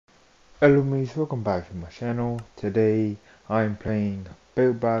Hello mates, welcome back to my channel. Today I'm playing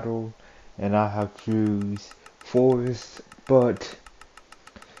Build Battle and I have choose Forest, but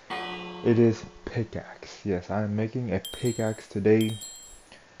it is pickaxe. Yes, I'm making a pickaxe today.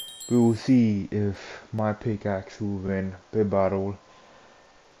 We will see if my pickaxe will win Build Battle.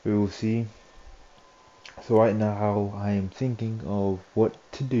 We will see. So right now I am thinking of what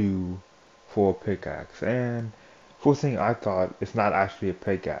to do for a pickaxe, and first thing I thought, it's not actually a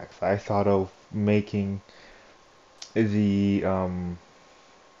pickaxe. I thought of making the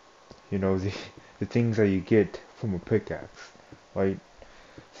the the things that you get from a pickaxe, right?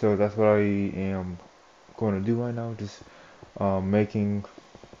 So that's what I am going to do right now, just making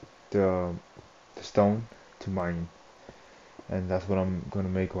the stone to mine, and that's what I'm going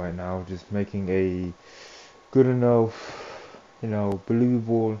to make right now, just making a good enough,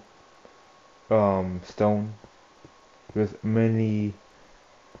 believable stone with many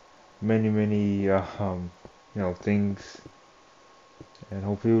things, and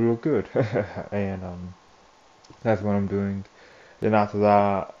hopefully it'll look good. And that's what I'm doing. Then after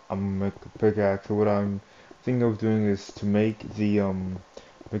that, I'm gonna make a pickaxe. So what I'm thinking of doing is to make the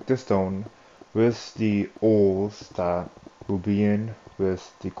stone with the ores that will be in,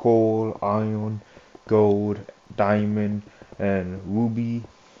 with the coal, iron, gold, diamond, and ruby.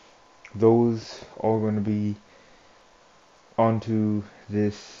 Those are gonna be onto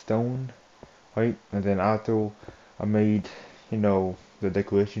this stone, right? And then after I made, the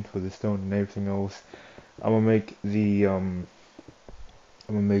decoration for the stone and everything else, I'm gonna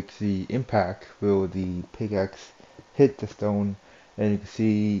make the impact where the pickaxe hit the stone, and you can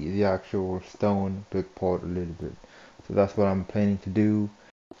see the actual stone big part a little bit. So that's what I'm planning to do.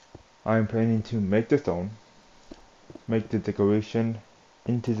 I'm planning to make the stone, make the decoration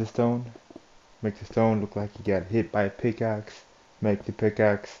into the stone, make the stone look like you got hit by a pickaxe, make the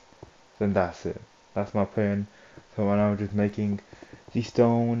pickaxe, then that's it. That's my plan. So right now I'm just making the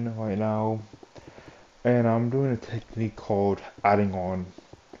stone right now, and I'm doing a technique called adding on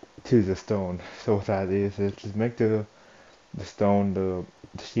to the stone. So what that is just make the stone the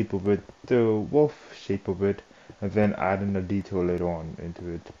shape of it, the wolf shape of it, and then add in a detail later on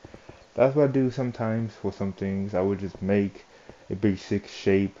into it. That's what I do sometimes for some things. I would just make a basic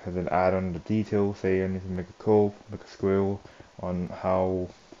shape and then add on the detail. Say I need to make a curve, make a square on how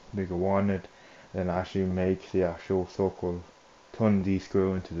big I want it, then actually make the actual circle, turn the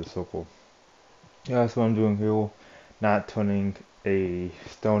square into the circle. Yeah, that's what I'm doing here. Not turning a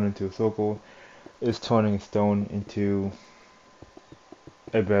stone into a circle, it's turning a stone into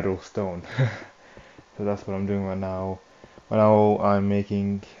a better stone. So that's what I'm doing right now. Right now I'm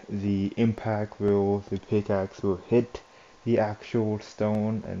making the impact where the pickaxe will hit the actual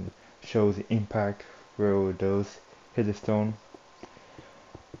stone and show the impact where it does hit the stone.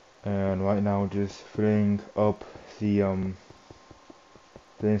 And right now just filling up the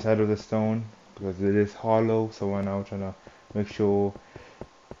inside of the stone because it is hollow. So right now I'm trying to make sure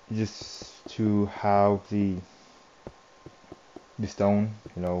just to have the stone,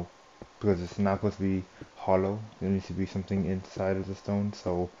 because it's not supposed to be hollow. There needs to be something inside of the stone.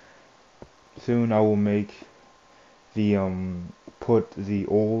 So soon I will make the put the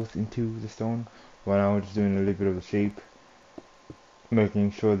ores into the stone. Right now I'm just doing a little bit of the shape,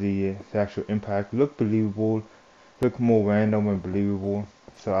 making sure the actual impact look believable, look more random and believable.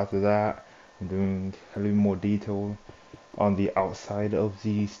 So after that, I'm doing a little more detail on the outside of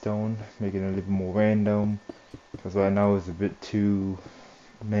the stone, making it a little more random. Because right now it's a bit too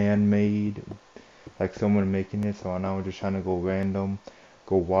man-made, like someone making it. So now I'm just trying to go random,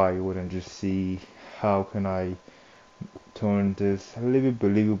 go wild, and just see how can I turn this a little bit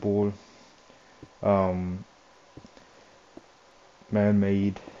believable, um,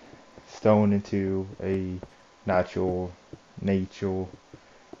 man-made stone into a natural nature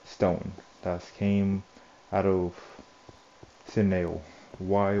stone that came out of thin air,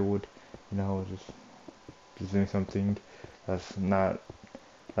 wild, just doing something that's not,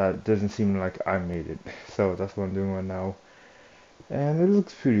 that doesn't seem like I made it. So that's what I'm doing right now, and it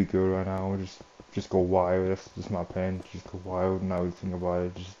looks pretty good right now. Just go wild. That's just my plan. Just go wild. Not really think about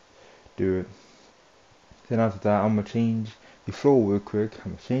it. Just do it. Then after that, I'm gonna change the floor real quick.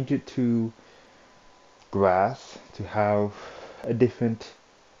 I'm gonna change it to grass to have a different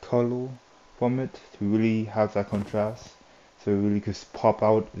color from it to really have that contrast. So it really could pop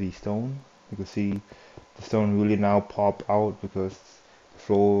out the stone. You can see the stone really now pop out because the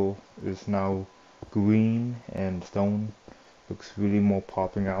floor is now green and stone looks really more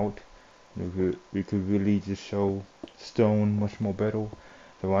popping out. We could really just show stone much more better.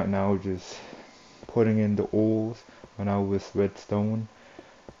 So right now just putting in the ores right now with redstone,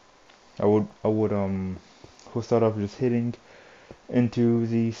 I would start off just hitting into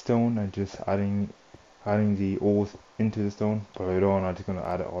the stone and just adding the ores into the stone, but later on I'm just gonna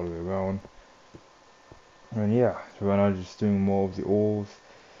add it all the way around. And yeah, so right now I'm just doing more of the ores.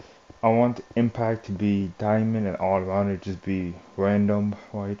 I want the impact to be diamond and all around it just be random,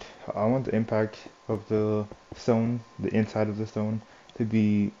 right? I want the impact of the stone, the inside of the stone, to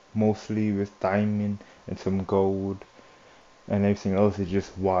be mostly with diamond and some gold, and everything else is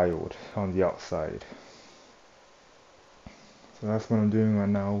just wild on the outside. So that's what I'm doing right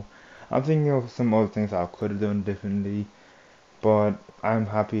now. I'm thinking of some other things I could have done differently, but I'm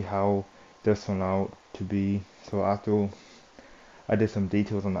happy how this turned out to be. So after I did some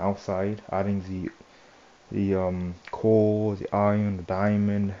details on the outside, adding the coal, the iron, the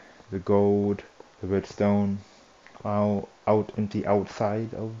diamond, the gold, the redstone out in the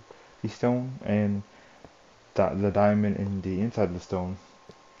outside of the stone, and the diamond in the inside of the stone,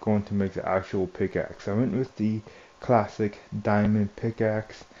 going to make the actual pickaxe. I went with the classic diamond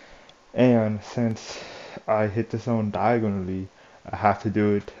pickaxe, and since I hit the stone diagonally, I have to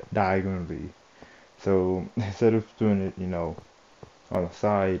do it diagonally. So instead of doing it, on the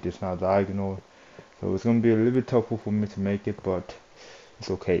side, it's not diagonal. So it's gonna be a little bit tougher for me to make it, but it's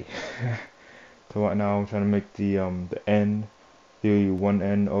okay. So right now I'm trying to make the one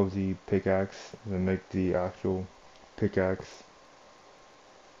end of the pickaxe, then make the actual pickaxe,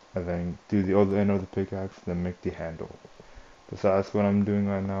 and then do the other end of the pickaxe, then make the handle. So that's what I'm doing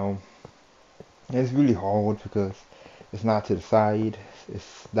right now. It's really hard because it's not to the side,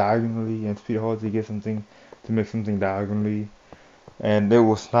 it's diagonally, and it's pretty hard to get something to make something diagonally. And it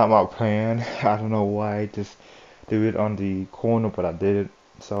was not my plan. I don't know why I just did it on the corner, but I did it.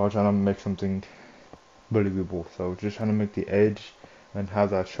 So I was trying to make something believable. So just trying to make the edge and have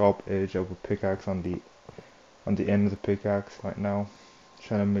that sharp edge of a pickaxe on the end of the pickaxe right now.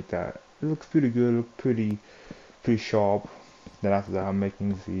 Trying to make that. It looks pretty good. Look pretty sharp. Then after that, I'm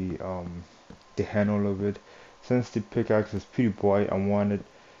making the handle of it. Since the pickaxe is pretty bright, I wanted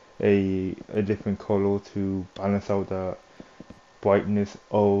a different color to balance out the brightness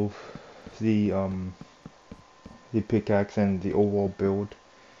of the um the pickaxe and the overall build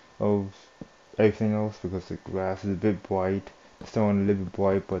of everything else, because the grass is a bit bright, the stone a little bit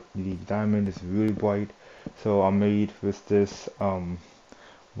bright, but the diamond is really bright. So I made with this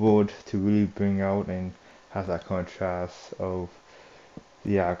wood to really bring out and have that contrast of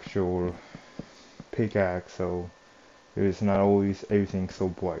the actual pickaxe, so it's not always everything so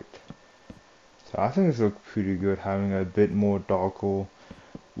bright. So I think this looks pretty good, having a bit more darker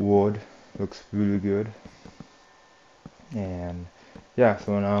wood looks really good. And yeah,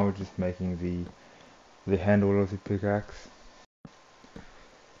 so now we're just making the handle of the pickaxe.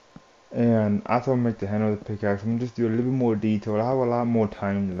 And after I make the handle of the pickaxe, I'm gonna just do a little bit more detail. I have a lot more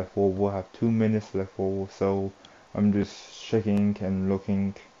time left over. I have 2 minutes left over, so I'm just checking and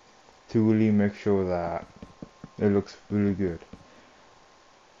looking to really make sure that it looks really good.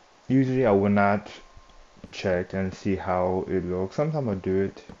 Usually I would not check and see how it looks. Sometimes I do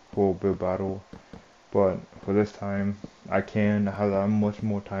it for a build battle, but for this time I have that much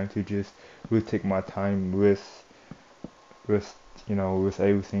more time to just really take my time with with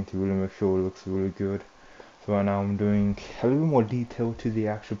everything to really make sure it looks really good. So right now I'm doing a little bit more detail to the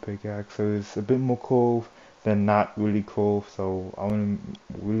actual pickaxe, so it's a bit more curved than not really curved. So I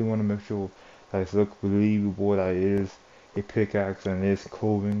really want to make sure that it looks believable, that it is a pickaxe and it is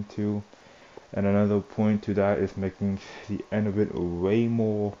curving too. And another point to that is making the end of it way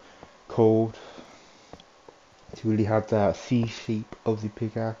more curved to really have that C shape of the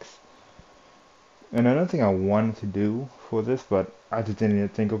pickaxe. And another thing I wanted to do for this, but I just didn't even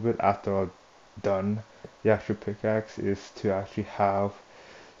think of it after I've done the actual pickaxe, is to actually have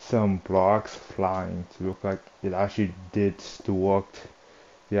some blocks flying to look like it actually did stuart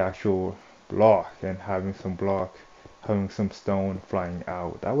the actual block, and having some stone flying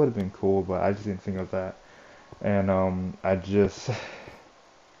out. That would have been cool, but I just didn't think of that. And I just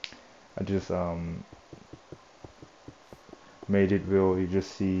made it real. You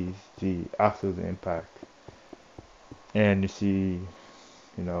just see the after the impact, and you see,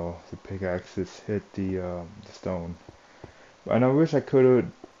 the pickaxes hit the stone. And I wish I could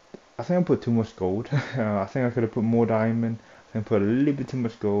have. I think I put too much gold. I think I could have put more diamond. I think I put a little bit too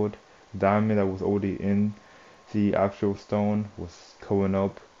much gold. Diamond that was already in the actual stone was covered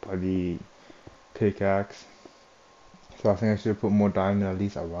up by the pickaxe. So I think I should have put more diamond at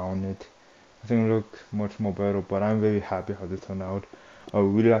least around it. I think it look much more better, but I'm very happy how this turned out. I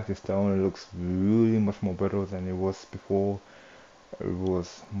really like the stone. It looks really much more better than it was before. It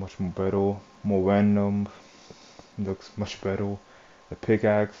was much more better, more random. It looks much better. The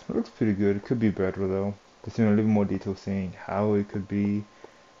pickaxe looks pretty good. It could be better though. Just in a little more detail saying how it could be,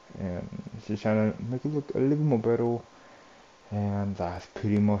 and just trying to make it look a little more better. And that's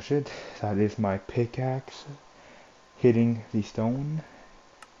pretty much it. That is my pickaxe hitting the stone.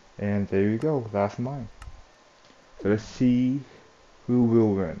 And there you go. That's mine. So let's see who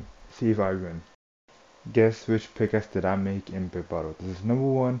will win. See if I win. Guess which pickaxe did I make in Big Battle? This is number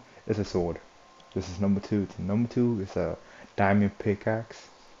one. It's a sword. This is number two. Number two is a diamond pickaxe.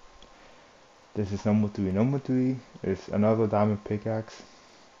 This is number three. Number three is another diamond pickaxe.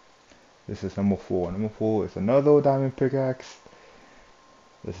 This is number four. Number four is another diamond pickaxe.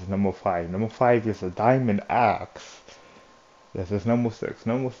 This is number five. Number five is a diamond axe. This is number six.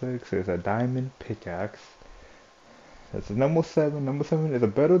 Number six is a diamond pickaxe. This is number seven. Number seven is a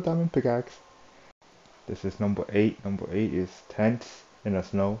better diamond pickaxe. This is number eight. Number eight is tents in the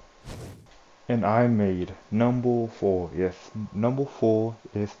snow. And I made number four. Yes, number four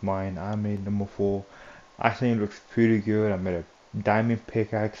is mine. I made number four. I think it looks pretty good. I made a diamond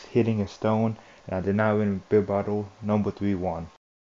pickaxe hitting a stone, and I did not win a big battle. Number three won.